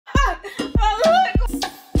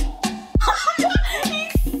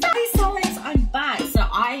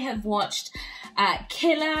have watched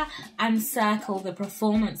Killer and Circle, the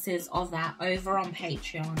performances of that over on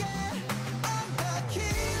Patreon.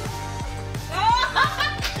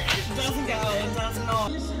 It doesn't go, it does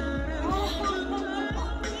not.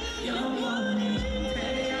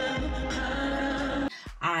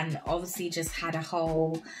 And obviously just had a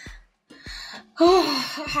whole,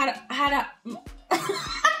 had a I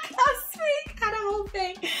can't speak, had a whole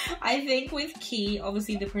thing. I think with Key,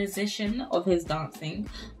 obviously the precision of his dancing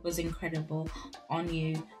was incredible.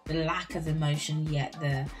 Onew, the lack of emotion, yet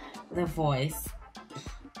the voice,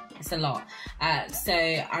 it's a lot. So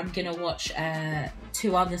I'm gonna watch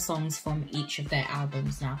 2 other songs from each of their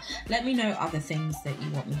albums now. Let me know other things that you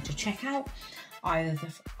want me to check out, either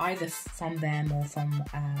from them or from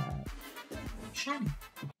SHINee.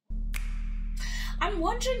 I'm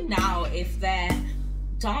wondering now if their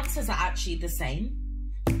dances are actually the same.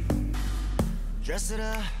 Dress it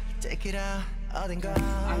up, take it out. I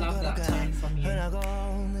love that tone from you.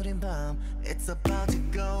 It's about to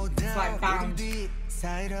go down. It's like bound.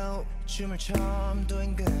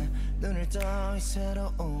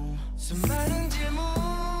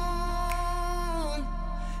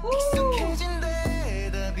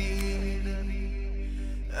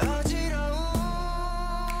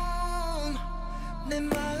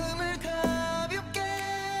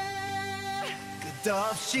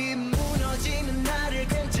 끝없이 무너지는 나를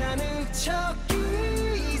괜찮은 척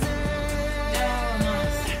이제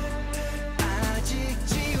아직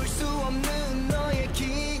지울 수 없는 너의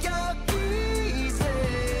기억 이제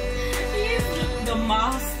He's the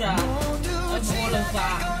master of all of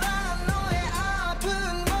that.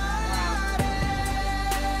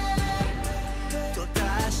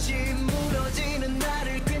 또다시 무너지는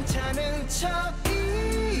나를 괜찮은 척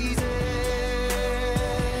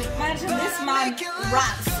Imagine this man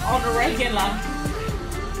raps on a regular.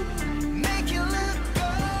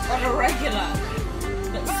 On a regular.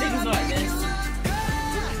 That sings like this.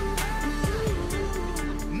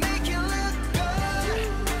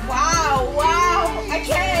 Wow, wow,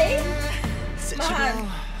 okay. Man.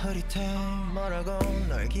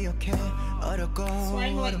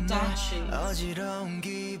 Swaying like dance shoes.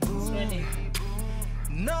 Syaini.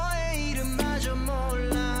 너의 이름마저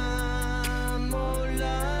몰라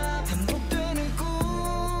반복되는 꿈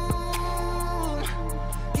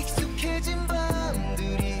익숙해진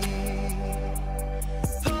밤들이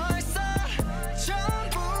벌써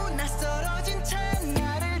전부 낯설어진 채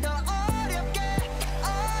나를 더 어렵게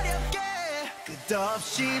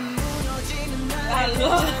끝없이 무너지는 나를 That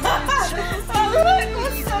look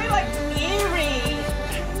was so like eerie.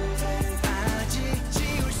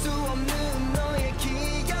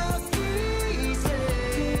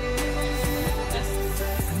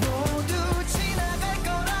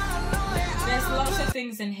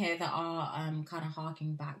 Things in here that are kind of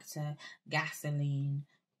harking back to Gasoline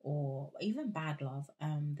or even Bad Love.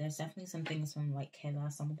 There's definitely some things from like Killer,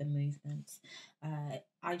 some of the movements.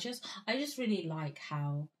 I just really like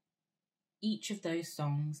how each of those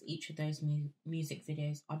songs, each of those music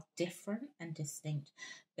videos are different and distinct,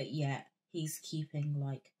 but yet he's keeping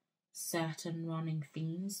like certain running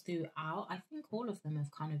themes throughout. I think all of them have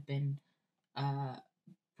kind of been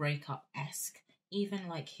breakup-esque. Even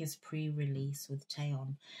like his pre-release with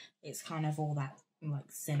Taemin, it's kind of all that like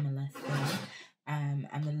similar thing. And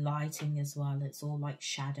the lighting as well, it's all like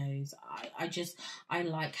shadows. I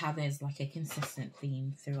like how there's like a consistent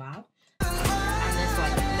theme throughout. And there's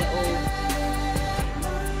like little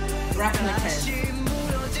replicas.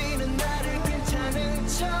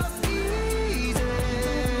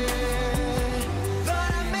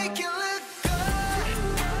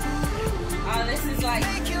 Oh, this is like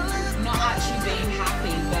not actually being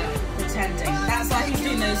happy, but pretending. That's why he's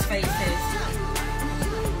doing those faces.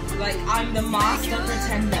 Like, I'm the master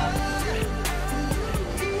pretender.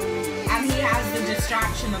 And he has the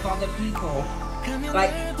distraction of other people.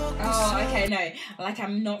 Like, oh, okay, no. Like,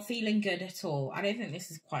 I'm not feeling good at all. I don't think this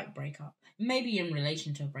is quite breakup. Maybe in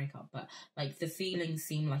relation to a breakup, but, like, the feelings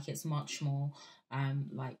seem like it's much more,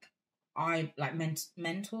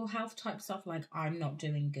 mental health type stuff. Like, I'm not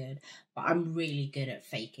doing good, but I'm really good at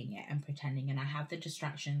faking it and pretending, and I have the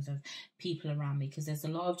distractions of people around me, because there's a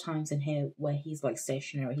lot of times in here where he's like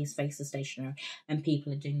stationary, his face is stationary, and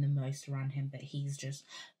people are doing the most around him, but he's just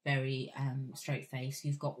very straight face.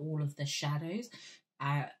 You've got all of the shadows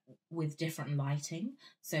with different lighting,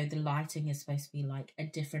 so the lighting is supposed to be like a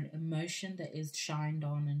different emotion that is shined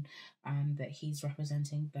on and that he's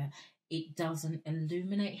representing, but it doesn't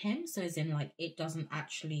illuminate him. So as in, like, it doesn't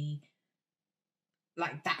actually,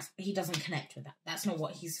 like, he doesn't connect with that. That's not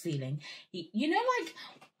what he's feeling. You know, like,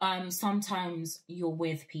 sometimes you're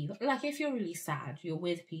with people, like if you're really sad, you're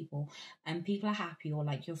with people and people are happy, or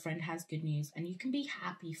like your friend has good news and you can be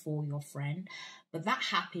happy for your friend, but that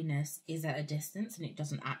happiness is at a distance and it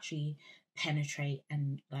doesn't actually penetrate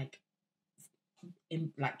and like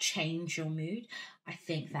change your mood. I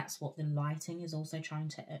think that's what the lighting is also trying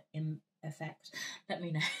to affect. Let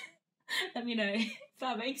me know. Let me know if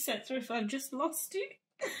that makes sense or if I've just lost you.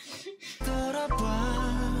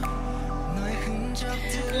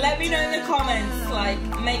 Let me know in the comments, like,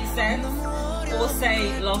 makes sense or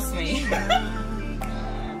say lost me.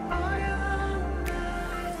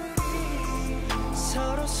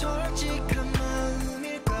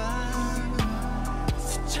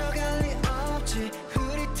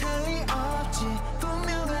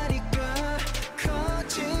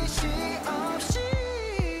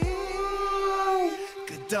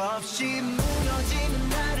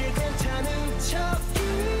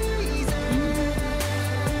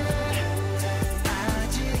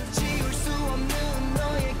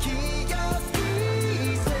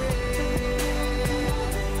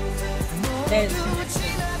 It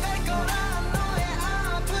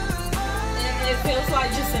feels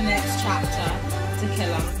like just the next chapter to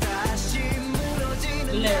KEYLAND,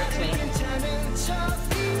 lyrically.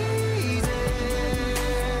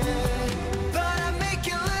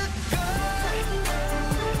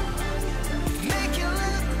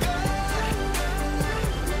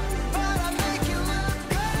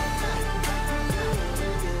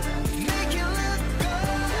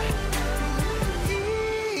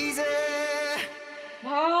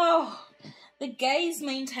 The gaze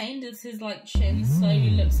maintained as his like chin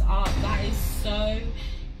slowly looks up. That is so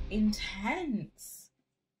intense.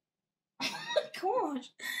 Oh my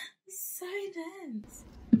gosh, it's so intense.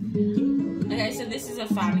 Okay, so this is a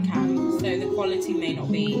fan cam, so the quality may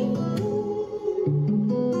not be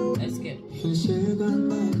as good.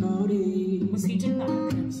 Was he doing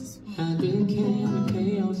that?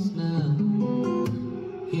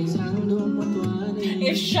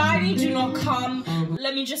 If SHINee do not come,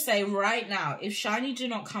 let me just say right now, if SHINee do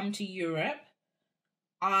not come to Europe,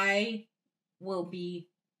 I will be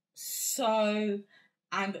so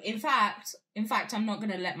angry. In fact, I'm not going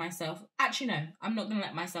to let myself, actually no, I'm not going to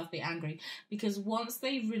let myself be angry, because once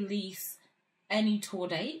they release any tour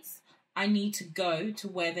dates, I need to go to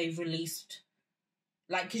where they've released,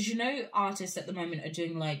 like, because you know artists at the moment are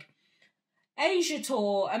doing like Asia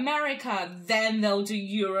tour, America, then they'll do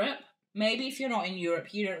Europe. Maybe if you're not in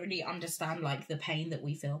Europe, you don't really understand like the pain that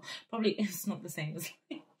we feel. Probably it's not the same as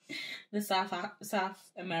like, the South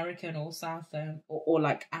American or South or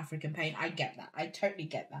like African pain. I get that. I totally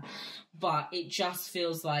get that. But it just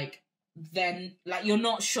feels like then like you're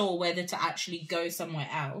not sure whether to actually go somewhere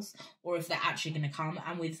else or if they're actually going to come.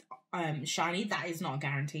 And with SHINee, that is not a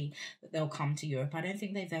guarantee that they'll come to Europe. I don't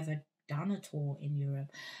think they've ever done a tour in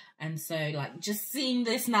Europe. And so like just seeing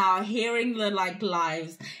this now, hearing the like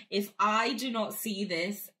lives, if I do not see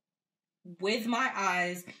this with my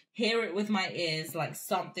eyes, hear it with my ears, like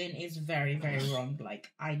something is very, very wrong.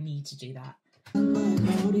 Like I need to do that.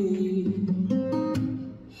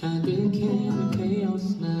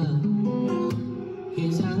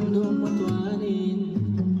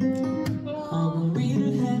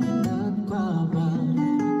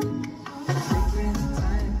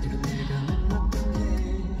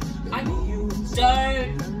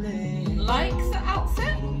 Don't like the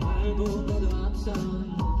outfit.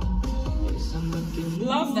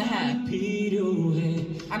 Love the hair.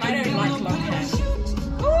 And I don't like long hair.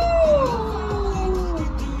 Ooh.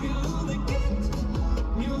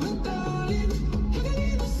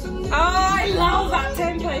 Oh, I love that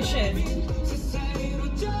tempo shift.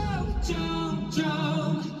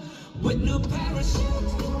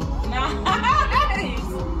 Nice.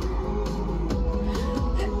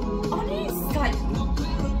 Onew's like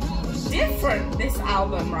different this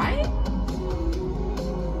album, right?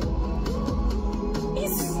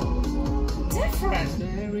 It's different.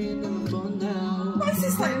 Why is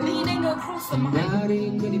this like leaning across the mic?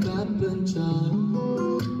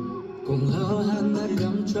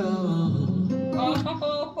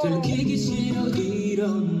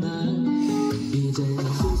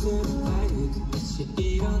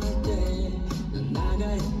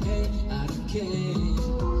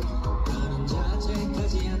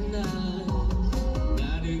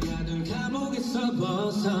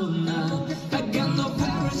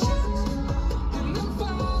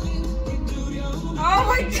 Oh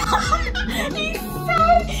my god!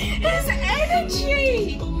 His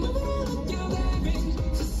energy!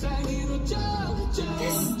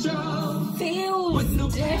 This feels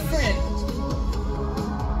different.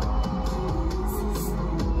 This is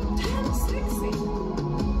damn sexy.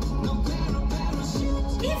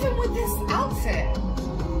 outfit.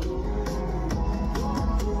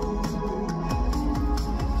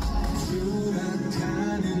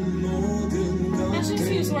 Imagine if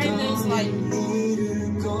he was wearing those like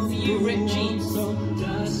view ripped jeans.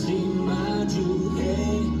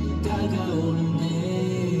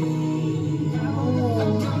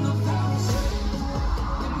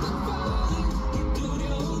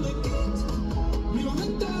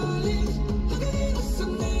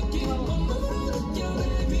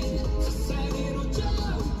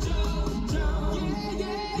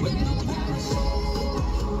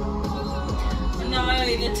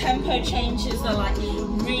 The tempo changes are like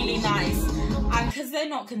really nice, and because they're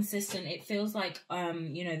not consistent, it feels like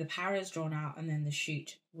you know, the para is drawn out and then the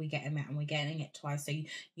shoot we get him out and we're getting it twice, so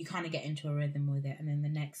you kind of get into a rhythm with it, and then the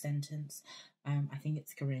next sentence, I think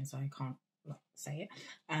it's Korean so I can't say it,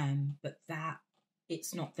 but that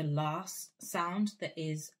it's not the last sound that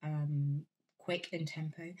is quick in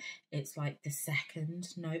tempo, it's like the second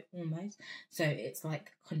note almost, so it's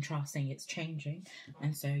like contrasting, it's changing,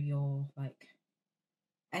 and so you're like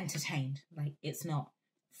entertained, like it's not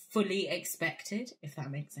fully expected, if that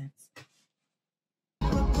makes sense.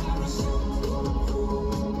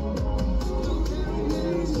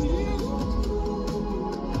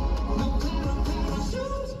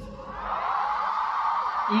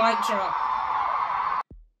 Mic drop.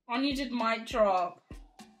 Onew did mic drop.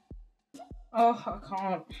 Oh, I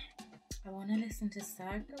can't. I want to listen to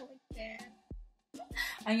Circle again.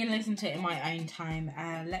 I'm going to listen to it in my own time.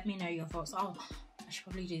 Let me know your thoughts. Oh, I should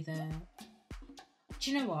probably do the...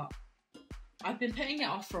 Do you know what? I've been putting it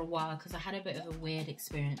off for a while because I had a bit of a weird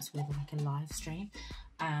experience with like a live stream.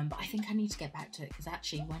 But I think I need to get back to it because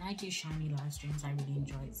actually when I do SHINee live streams, I really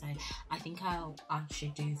enjoy it. So I think I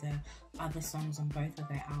should do the other songs on both of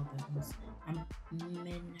their albums.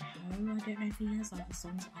 Minho, I don't know if he has other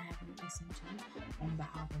songs I haven't listened to on the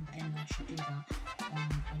album, but anyway, I should do that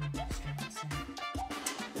on a live stream. So